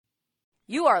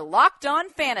You are Locked On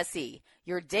Fantasy,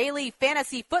 your daily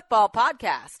fantasy football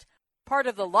podcast, part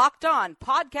of the Locked On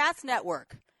Podcast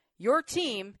Network, your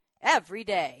team every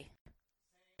day.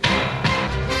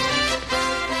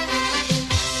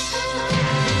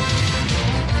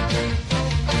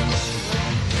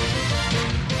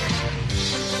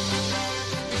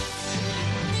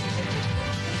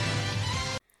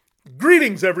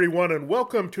 Greetings, everyone, and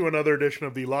welcome to another edition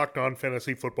of the Locked On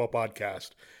Fantasy Football Podcast.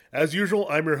 As usual,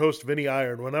 I'm your host, Vinny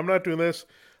Iyer. When I'm not doing this,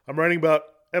 I'm writing about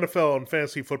NFL and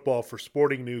fantasy football for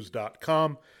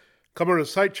SportingNews.com. Come over to the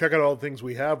site, check out all the things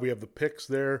we have. We have the picks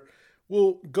there.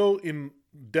 We'll go in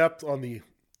depth on the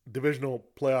divisional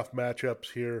playoff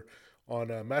matchups here on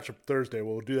Matchup Thursday.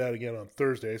 We'll do that again on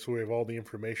Thursday, so we have all the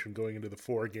information going into the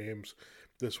 4 games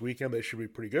this weekend. They should be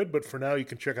pretty good, but for now, you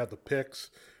can check out the picks.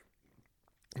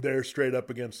 They're straight up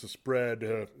against the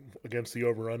spread, against the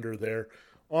over-under there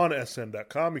on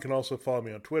SN.com. You can also follow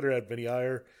me on Twitter at Vinny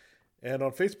Iyer, and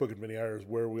on Facebook at Vinny Iyer,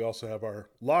 where we also have our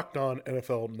Locked On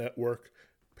NFL Network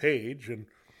page. And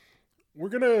we're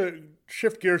going to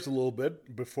shift gears a little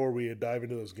bit before we dive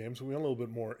into those games. We have a little bit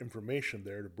more information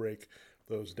there to break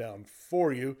those down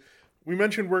for you. We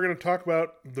mentioned we're going to talk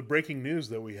about the breaking news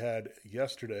that we had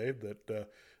yesterday, that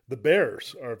the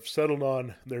Bears are settled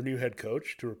on their new head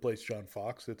coach to replace John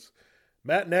Fox. It's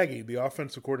Matt Nagy, the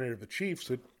offensive coordinator of the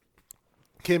Chiefs. It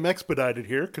came expedited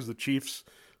here because the Chiefs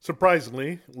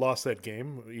surprisingly lost that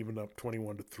game, even up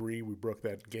 21-3. We broke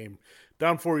that game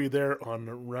down for you there on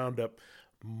Roundup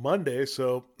Monday.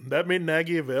 So that made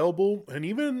Nagy available. And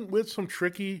even with some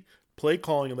tricky play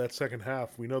calling in that second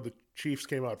half, we know the Chiefs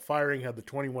came out firing, had the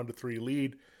 21-3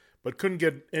 lead, but couldn't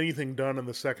get anything done in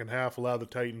the second half, allowed the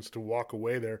Titans to walk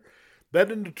away there. That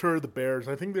didn't deter the Bears.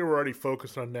 I think they were already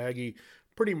focused on Nagy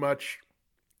pretty much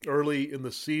early in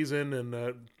the season,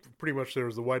 and pretty much there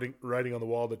was the writing on the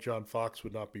wall that John Fox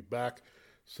would not be back.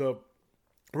 So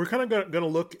we're kind of going to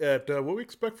look at what we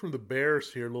expect from the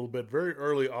Bears here a little bit, very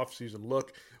early offseason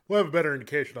look. We'll have a better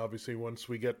indication, obviously, once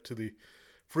we get to the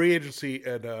free agency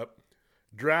and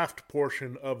draft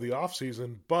portion of the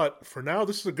offseason. But for now,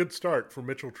 this is a good start for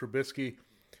Mitchell Trubisky.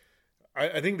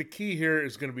 I think the key here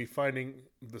is going to be finding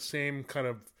the same kind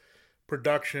of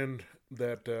production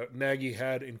that Nagy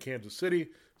had in Kansas City.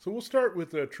 So we'll start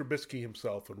with Trubisky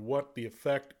himself and what the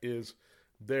effect is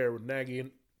there with Nagy.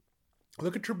 And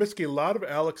look at Trubisky, a lot of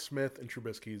Alex Smith and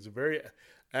Trubisky. He's a very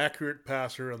accurate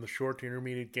passer on the short to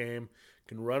intermediate game,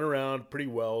 can run around pretty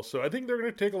well. So I think they're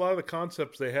going to take a lot of the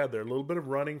concepts they had there. A little bit of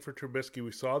running for Trubisky.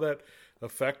 We saw that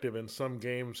effective in some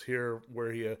games here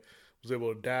where he was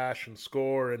able to dash and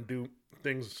score and do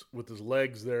things with his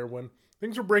legs there when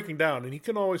things were breaking down. And he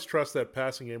can always trust that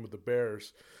passing game with the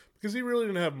Bears because he really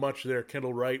didn't have much there.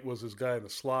 Kendall Wright was his guy in the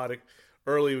slot.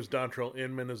 Early it was Dontrell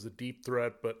Inman as the deep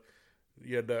threat, but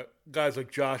you had guys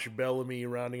like Josh Bellamy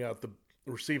rounding out the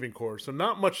receiving core. So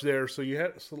not much there. So you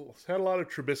had a lot of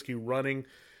Trubisky running,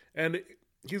 and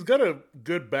he's got a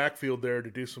good backfield there to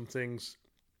do some things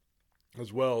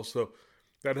as well. So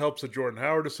that helps that Jordan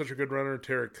Howard is such a good runner.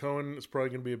 Tarek Cohen is probably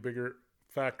going to be a bigger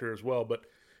factor as well. But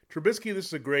Trubisky, this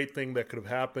is a great thing that could have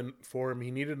happened for him.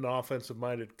 He needed an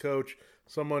offensive-minded coach,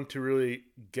 someone to really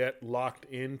get locked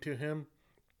into him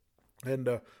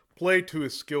and play to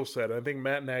his skill set. I think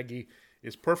Matt Nagy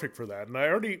is perfect for that. And I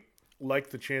already like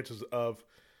the chances of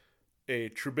a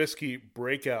Trubisky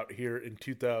breakout here in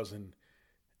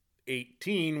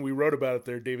 2018. We wrote about it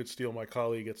there. David Steele, my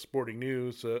colleague at Sporting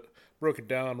News, broke it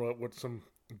down what some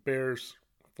Bears,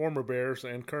 former Bears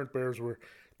and current Bears were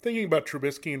thinking about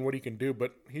Trubisky and what he can do.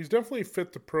 But he's definitely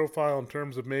fit the profile in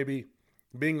terms of maybe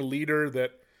being a leader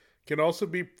that can also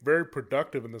be very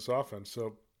productive in this offense.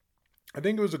 So I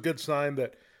think it was a good sign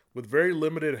that with very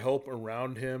limited help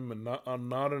around him and not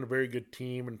on a very good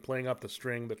team and playing up the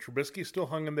string, that Trubisky still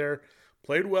hung in there,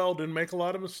 played well, didn't make a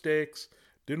lot of mistakes,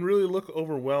 didn't really look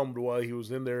overwhelmed while he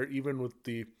was in there, even with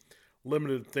the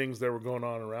limited things that were going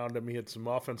on around him. He had some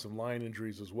offensive line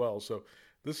injuries as well. So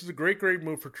this is a great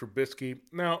move for Trubisky.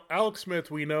 Now, Alex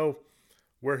Smith, we know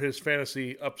where his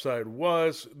fantasy upside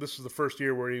was. This is the first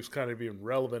year where he was kind of even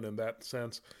relevant in that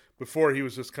sense. Before, he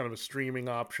was just kind of a streaming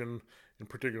option in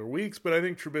particular weeks, but I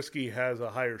think Trubisky has a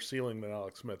higher ceiling than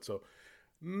Alex Smith. So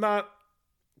not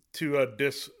to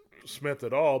diss Smith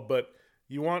at all, but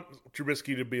you want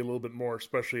Trubisky to be a little bit more,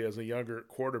 especially as a younger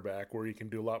quarterback, where he can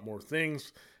do a lot more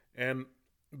things. And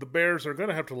the Bears are going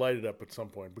to have to light it up at some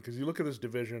point because you look at this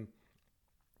division,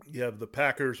 you have the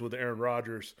Packers with Aaron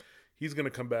Rodgers. He's going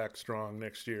to come back strong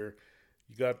next year.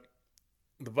 You got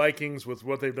the Vikings with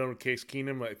what they've done with Case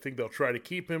Keenum. I think they'll try to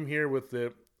keep him here with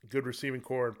the good receiving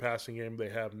core and passing game they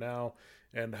have now.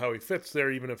 and how he fits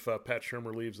there. Even if Pat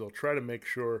Shurmur leaves, they'll try to make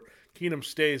sure Keenum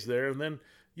stays there. And then,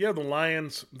 the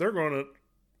Lions, they're going to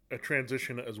a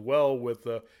transition as well with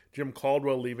Jim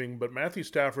Caldwell leaving, but Matthew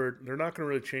Stafford, they're not going to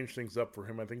really change things up for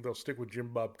him. I think they'll stick with Jim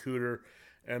Bob Cooter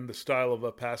and the style of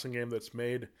a passing game that's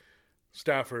made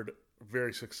Stafford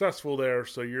very successful there,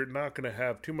 so you're not going to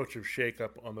have too much of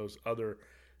shakeup on those other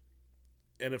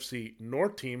NFC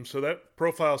North teams. So that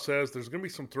profile says there's going to be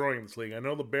some throwing in this league. I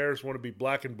know the Bears want to be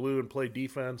black and blue and play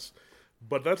defense,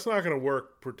 but that's not going to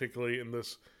work particularly in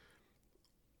this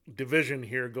division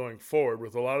here going forward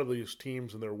with a lot of these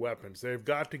teams and their weapons. They've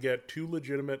got to get two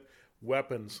legitimate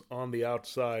weapons on the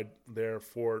outside there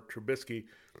for Trubisky.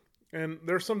 And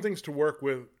there's some things to work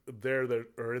with there that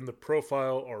are in the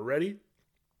profile already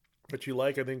that you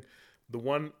like. I think the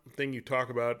one thing you talk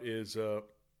about is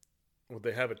what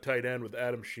they have at tight end with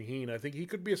Adam Shaheen. I think he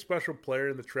could be a special player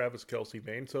in the Travis Kelce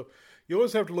vein. So you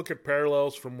always have to look at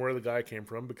parallels from where the guy came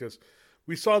from, because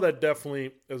we saw that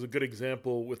definitely as a good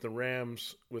example with the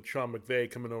Rams, with Sean McVay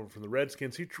coming over from the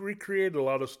Redskins. He recreated a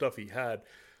lot of stuff he had.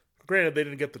 Granted, they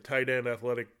didn't get the tight end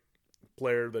athletic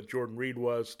player that Jordan Reed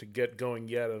was to get going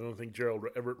yet. I don't think Gerald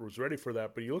Everett was ready for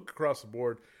that. But you look across the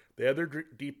board, they had their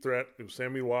deep threat. It was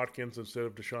Sammy Watkins instead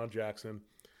of Deshaun Jackson.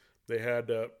 They had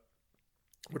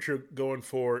what you're going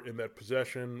for in that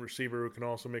possession receiver who can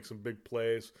also make some big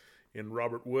plays in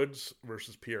Robert Woods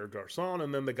versus Pierre Garçon.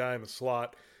 And then the guy in the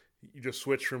slot, you just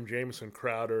switch from Jamison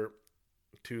Crowder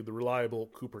to the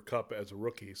reliable Cooper Kupp as a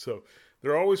rookie. So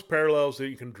there are always parallels that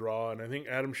you can draw, and I think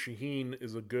Adam Shaheen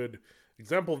is a good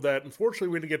example of that. Unfortunately,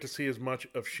 we didn't get to see as much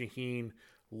of Shaheen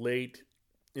late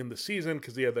in the season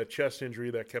because he had that chest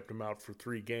injury that kept him out for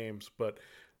 3 games. But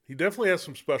he definitely has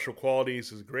some special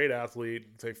qualities. He's a great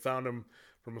athlete. They found him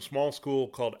from a small school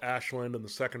called Ashland in the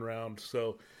second round.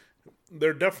 So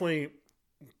they're definitely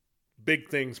big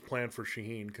things planned for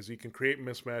Shaheen because he can create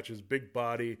mismatches, big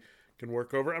body, can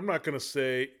work over. I'm not going to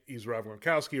say he's Rob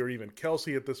Gronkowski or even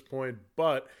Kelce at this point,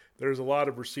 but there's a lot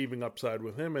of receiving upside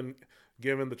with him. And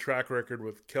given the track record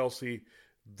with Kelce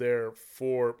there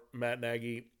for Matt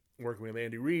Nagy working with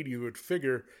Andy Reid, you would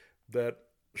figure that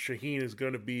Shaheen is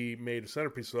going to be made a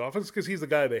centerpiece of the offense because he's the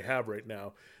guy they have right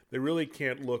now. They really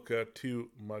can't look too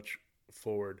much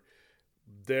forward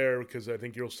there because I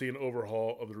think you'll see an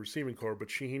overhaul of the receiving core, but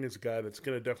Shaheen is a guy that's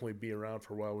going to definitely be around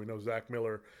for a while. We know Zach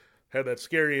Miller had that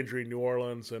scary injury in New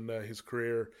Orleans, and his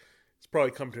career has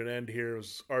probably come to an end here. It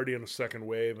was already in a second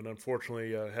wave, and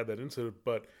unfortunately had that incident,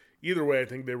 but either way, I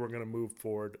think they were going to move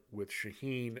forward with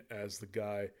Shaheen as the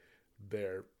guy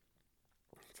there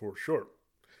for sure.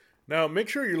 Now, make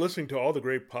sure you're listening to all the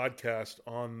great podcasts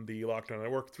on the Locked On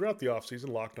Network throughout the offseason.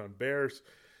 Locked On Bears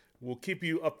will keep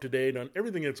you up to date on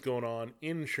everything that's going on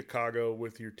in Chicago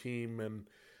with your team, and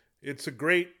it's a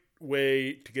great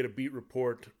way to get a beat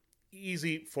report,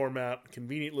 easy format,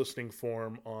 convenient listening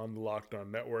form on the Locked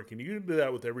On Network, and you can do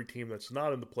that with every team that's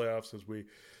not in the playoffs as we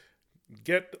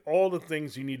get all the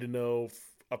things you need to know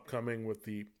upcoming with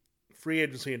the free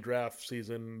agency and draft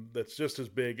season that's just as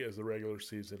big as the regular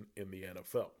season in the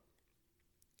NFL.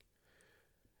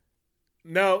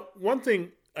 Now, one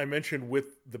thing I mentioned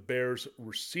with the Bears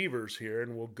receivers here,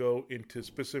 and we'll go into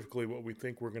specifically what we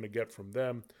think we're going to get from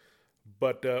them,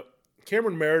 but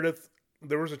Cameron Meredith,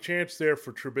 there was a chance there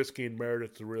for Trubisky and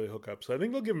Meredith to really hook up. So I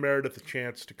think they'll give Meredith a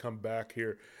chance to come back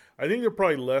here. I think they're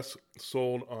probably less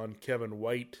sold on Kevin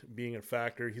White being a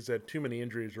factor. He's had too many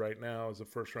injuries right now as a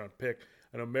first-round pick.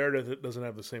 I know Meredith doesn't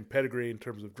have the same pedigree in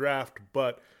terms of draft,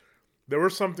 but there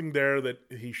was something there that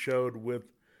he showed with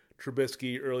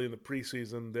Trubisky early in the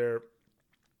preseason there.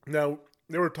 Now,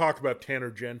 there were talk about Tanner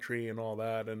Gentry and all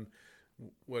that and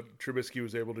what Trubisky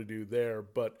was able to do there,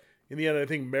 but in the end, I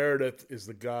think Meredith is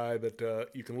the guy that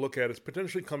you can look at as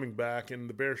potentially coming back, and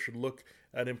the Bears should look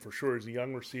at him for sure. He's a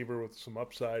young receiver with some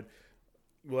upside.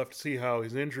 We'll have to see how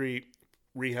his injury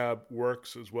rehab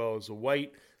works as well as a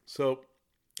White. So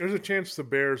there's a chance the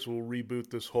Bears will reboot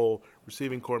this whole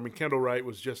receiving core. I mean, Kendall Wright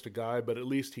was just a guy, but at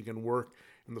least he can work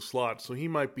in the slot. So he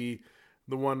might be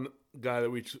the one guy that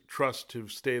we trust to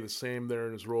stay the same there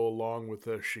in his role along with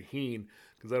Shaheen,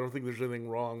 because I don't think there's anything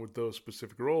wrong with those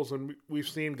specific roles. And we've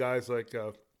seen guys like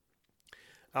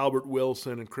Albert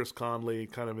Wilson and Chris Conley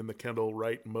kind of in the Kendall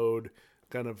Wright mode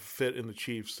kind of fit in the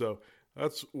Chiefs. So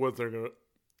that's what they're going to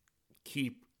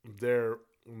keep there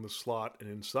in the slot and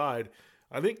inside.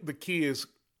 I think the key is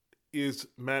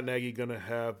Matt Nagy going to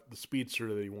have the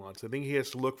speedster that he wants? I think he has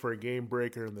to look for a game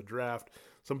breaker in the draft.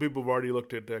 Some people have already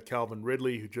looked at Calvin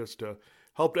Ridley, who just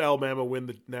helped Alabama win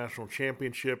the national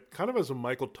championship, kind of as a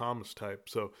Michael Thomas type.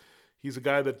 So he's a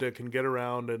guy that can get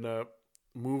around and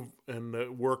move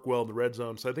and work well in the red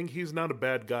zone. So I think he's not a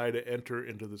bad guy to enter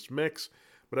into this mix.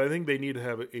 But I think they need to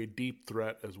have a deep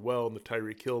threat as well in the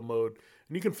Tyreek Hill mode.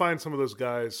 And you can find some of those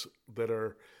guys that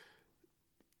are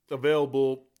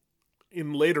available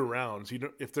in later rounds.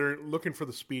 If they're looking for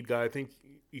the speed guy, I think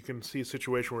you can see a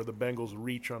situation where the Bengals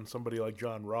reach on somebody like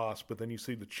John Ross, but then you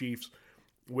see the Chiefs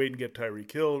wait and get Tyreek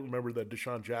Hill. Remember that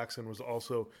Deshaun Jackson was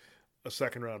also a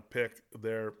second-round pick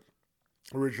there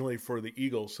originally for the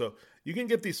Eagles. So you can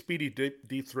get these speedy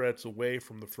deep threats away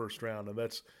from the first round, and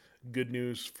that's good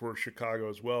news for Chicago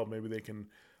as well. Maybe they can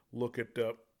look at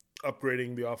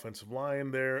upgrading the offensive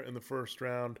line there in the first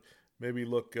round. Maybe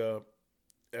look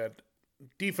at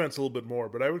defense a little bit more.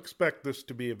 But I would expect this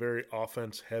to be a very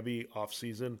offense-heavy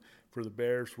offseason for the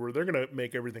Bears, where they're going to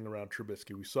make everything around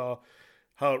Trubisky. We saw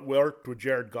how it worked with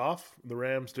Jared Goff. The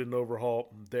Rams did an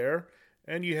overhaul there.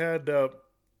 And you had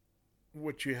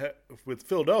what you had with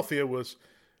Philadelphia was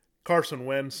Carson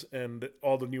Wentz and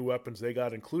all the new weapons they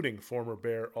got, including former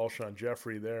Bear Alshon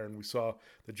Jeffrey there. And we saw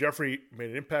that Jeffrey made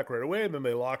an impact right away, and then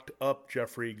they locked up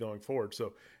Jeffrey going forward.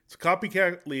 So it's a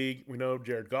copycat league. We know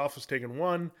Jared Goff was taken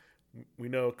 1. We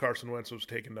know Carson Wentz was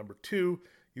taken number 2.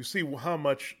 You see how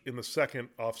much in the second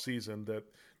offseason that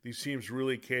these teams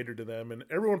really cater to them, and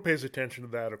everyone pays attention to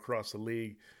that across the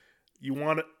league. You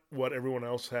want what everyone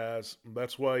else has.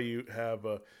 That's why you have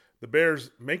the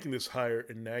Bears making this hire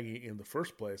in Nagy in the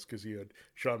first place, because you had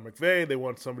Sean McVay. They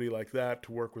want somebody like that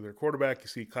to work with their quarterback. You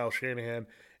see Kyle Shanahan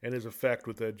and his effect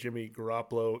with Jimmy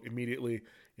Garoppolo immediately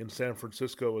in San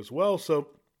Francisco as well. So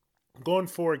going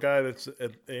for a guy that's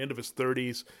at the end of his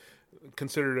 30s,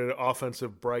 considered an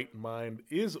offensive bright mind,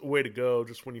 is a way to go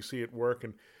just when you see it work.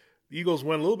 And the Eagles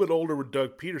went a little bit older with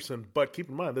Doug Peterson, but keep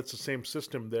in mind that's the same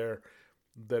system there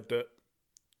that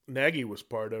Nagy was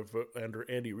part of under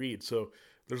Andy Reid. So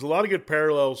there's a lot of good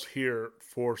parallels here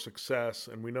for success,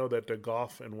 and we know that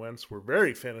Goff and Wentz were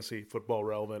very fantasy football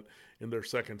relevant in their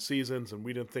second seasons, and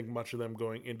we didn't think much of them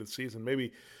going into the season.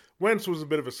 Maybe Wentz was a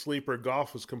bit of a sleeper.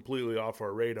 Goff was completely off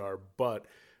our radar, but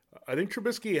I think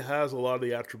Trubisky has a lot of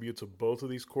the attributes of both of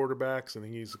these quarterbacks. I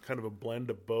think he's kind of a blend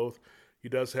of both. He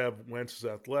does have Wentz's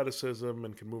athleticism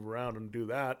and can move around and do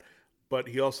that, but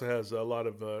he also has a lot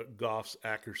of Goff's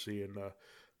accuracy and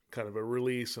kind of a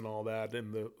release and all that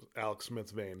in the Alex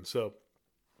Smith vein. So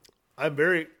I'm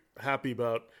very happy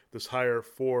about this hire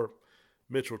for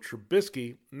Mitchell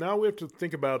Trubisky. Now we have to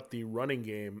think about the running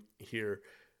game here.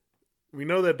 We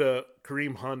know that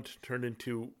Kareem Hunt turned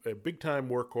into a big-time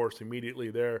workhorse immediately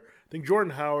there. I think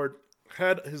Jordan Howard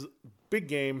had his big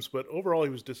games, but overall he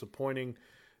was disappointing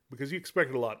because you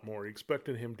expected a lot more. You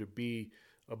expected him to be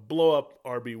a blow-up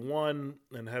RB1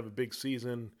 and have a big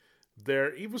season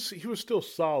there. He was still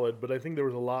solid, but I think there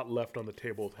was a lot left on the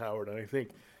table with Howard. And I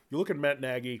think you look at Matt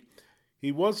Nagy,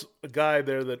 he was a guy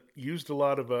there that used a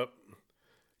lot of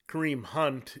Kareem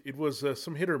Hunt. It was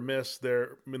some hit or miss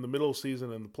there in the middle of the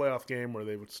season in the playoff game where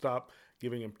they would stop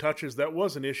giving him touches. That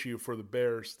was an issue for the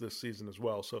Bears this season as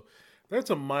well. So that's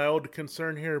a mild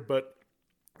concern here, but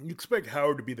you expect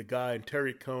Howard to be the guy and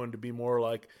Terry Cohen to be more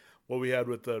like what we had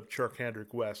with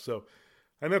Charcandrick West. So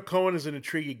I know Cohen is an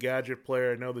intriguing gadget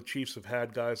player. I know the Chiefs have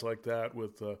had guys like that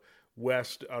with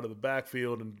West out of the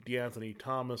backfield and DeAnthony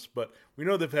Thomas, but we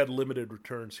know they've had limited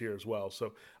returns here as well.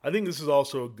 So I think this is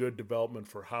also a good development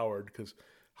for Howard because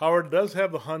Howard does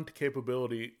have the Hunt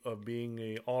capability of being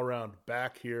an all-around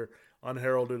back here,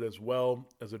 unheralded as well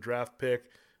as a draft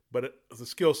pick, but the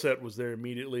skill set was there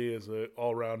immediately as an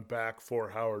all-around back for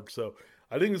Howard. So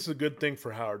I think this is a good thing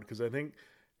for Howard because I think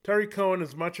Terry Cohen,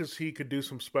 as much as he could do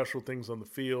some special things on the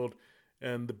field,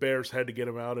 and the Bears had to get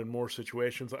him out in more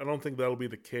situations, I don't think that'll be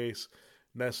the case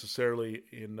necessarily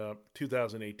in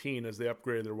 2018 as they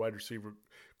upgrade their wide receiver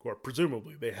core.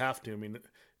 Presumably, they have to. I mean,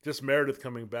 just Meredith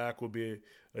coming back will be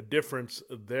a difference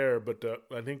there, but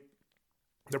I think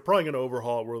they're probably going to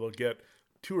overhaul it where they'll get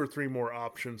 2 or 3 more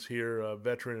options here,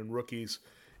 veteran and rookies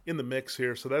in the mix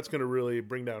here, so that's going to really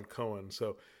bring down Cohen.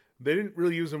 So they didn't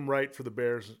really use him right for the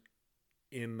Bears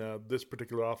in this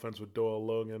particular offense with Doyle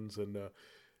Logans and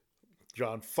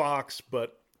John Fox,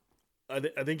 but I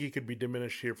think he could be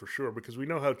diminished here for sure because we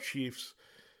know how Chiefs'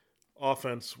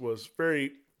 offense was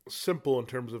very simple in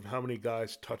terms of how many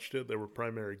guys touched it. There were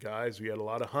primary guys. We had a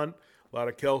lot of Hunt, a lot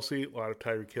of Kelsey, a lot of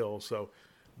Tyreek Hill. So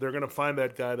they're going to find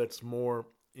that guy that's more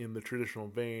in the traditional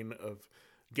vein of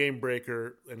game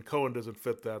breaker, and Cohen doesn't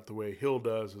fit that the way Hill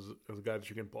does as a guy that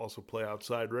you can also play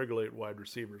outside, regulate wide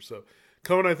receivers. So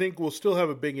Cohen, I think, will still have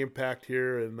a big impact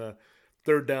here in the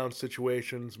third down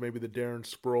situations, maybe the Darren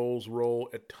Sproles role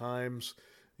at times,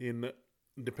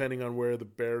 depending on where the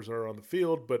Bears are on the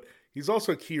field. But he's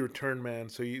also a key return man,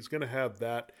 so he's going to have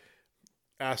that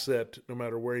asset no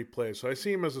matter where he plays. So I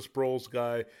see him as a Sproles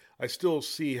guy. I still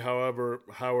see, however,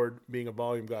 Howard being a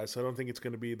volume guy. So I don't think it's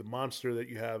going to be the monster that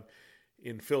you have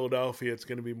in Philadelphia. It's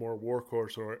going to be more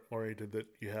workhorse oriented that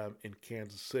you have in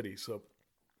Kansas City. So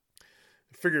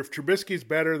I figure if Trubisky's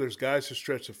better, there's guys to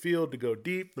stretch the field, to go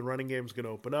deep. The running game's going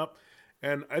to open up.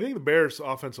 And I think the Bears'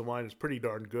 offensive line is pretty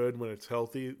darn good when it's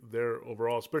healthy there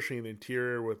overall, especially in the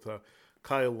interior with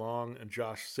Kyle Long and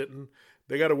Josh Sitton.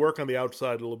 They got to work on the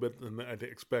outside a little bit, and I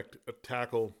expect a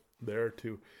tackle there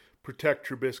to protect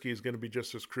Trubisky is going to be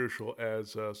just as crucial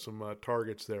as some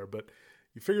targets there. But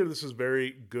you figure this is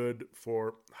very good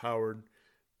for Howard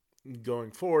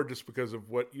going forward just because of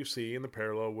what you see in the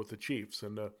parallel with the Chiefs.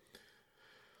 And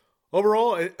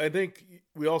overall, I think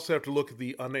we also have to look at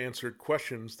the unanswered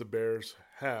questions the Bears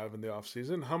have in the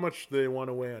offseason. How much do they want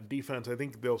to weigh on defense? I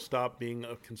think they'll stop being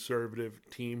a conservative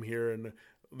team here, and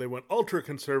they went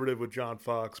ultra-conservative with John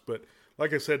Fox. But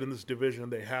like I said, in this division,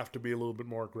 they have to be a little bit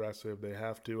more aggressive. They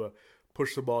have to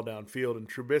push the ball downfield. And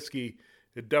Trubisky,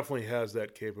 it definitely has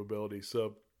that capability.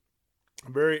 So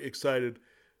I'm very excited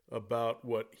about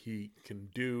what he can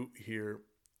do here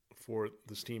for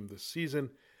this team this season.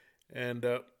 And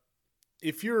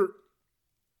if you're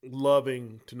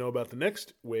loving to know about the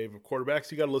next wave of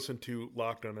quarterbacks, you got to listen to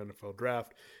Locked On NFL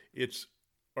Draft. It's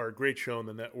our great show on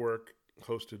the network,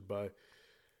 hosted by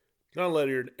John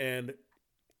Ledyard and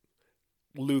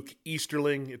Luke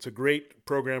Easterling. It's a great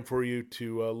program for you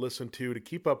to listen to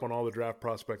keep up on all the draft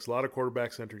prospects. A lot of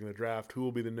quarterbacks entering the draft. Who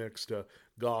will be the next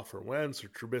Goff or Wentz or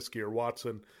Trubisky or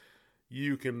Watson?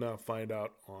 You can find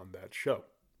out on that show.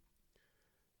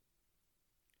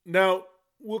 Now,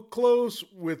 we'll close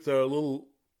with a little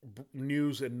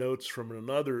news and notes from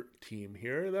another team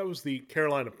here. That was the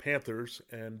Carolina Panthers,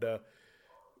 and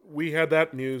we had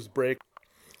that news break.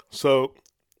 So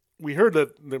we heard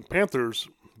that the Panthers,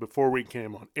 before we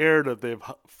came on air, that they've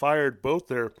fired both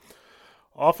their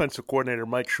offensive coordinator,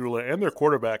 Mike Shula, and their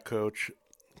quarterback coach,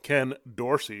 Ken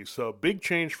Dorsey. So big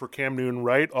change for Cam Newton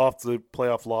right off the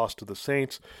playoff loss to the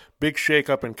Saints. Big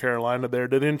shakeup in Carolina there.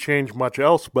 They didn't change much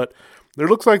else, but it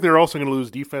looks like they're also going to lose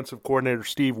defensive coordinator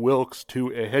Steve Wilks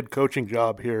to a head coaching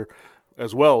job here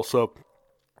as well. So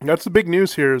that's the big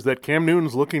news here, is that Cam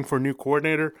Newton's looking for a new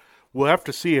coordinator. We'll have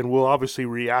to see, and we'll obviously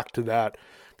react to that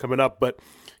coming up. But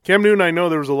Cam Newton, I know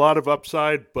there was a lot of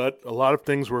upside, but a lot of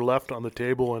things were left on the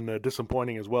table and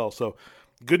disappointing as well. So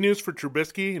good news for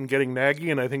Trubisky and getting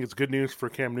Nagy, and I think it's good news for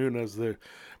Cam Newton as the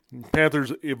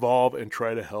Panthers evolve and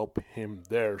try to help him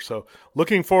there. So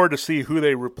looking forward to see who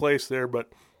they replace there,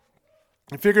 but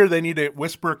I figure they need to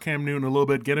whisper Cam Newton a little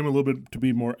bit, get him a little bit to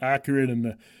be more accurate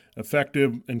and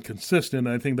effective and consistent.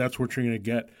 I think that's what you're going to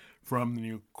get from the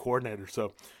new coordinator.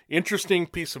 So interesting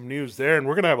piece of news there, and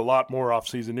we're going to have a lot more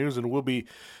off-season news, and we'll be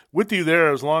with you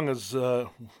there as long as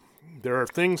there are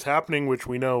things happening, which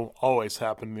we know always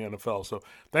happen in the NFL. So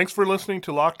thanks for listening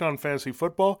to Locked On Fantasy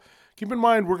Football. Keep in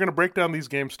mind, we're going to break down these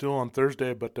games still on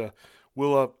Thursday, but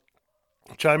we'll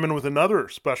chime in with another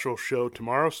special show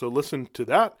tomorrow, so listen to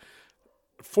that.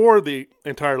 For the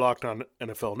entire Locked On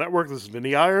NFL Network, this is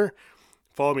Vinny Iyer.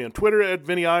 Follow me on Twitter at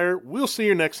Vinny Iyer. We'll see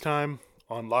you next time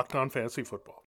on Locked On Fantasy Football.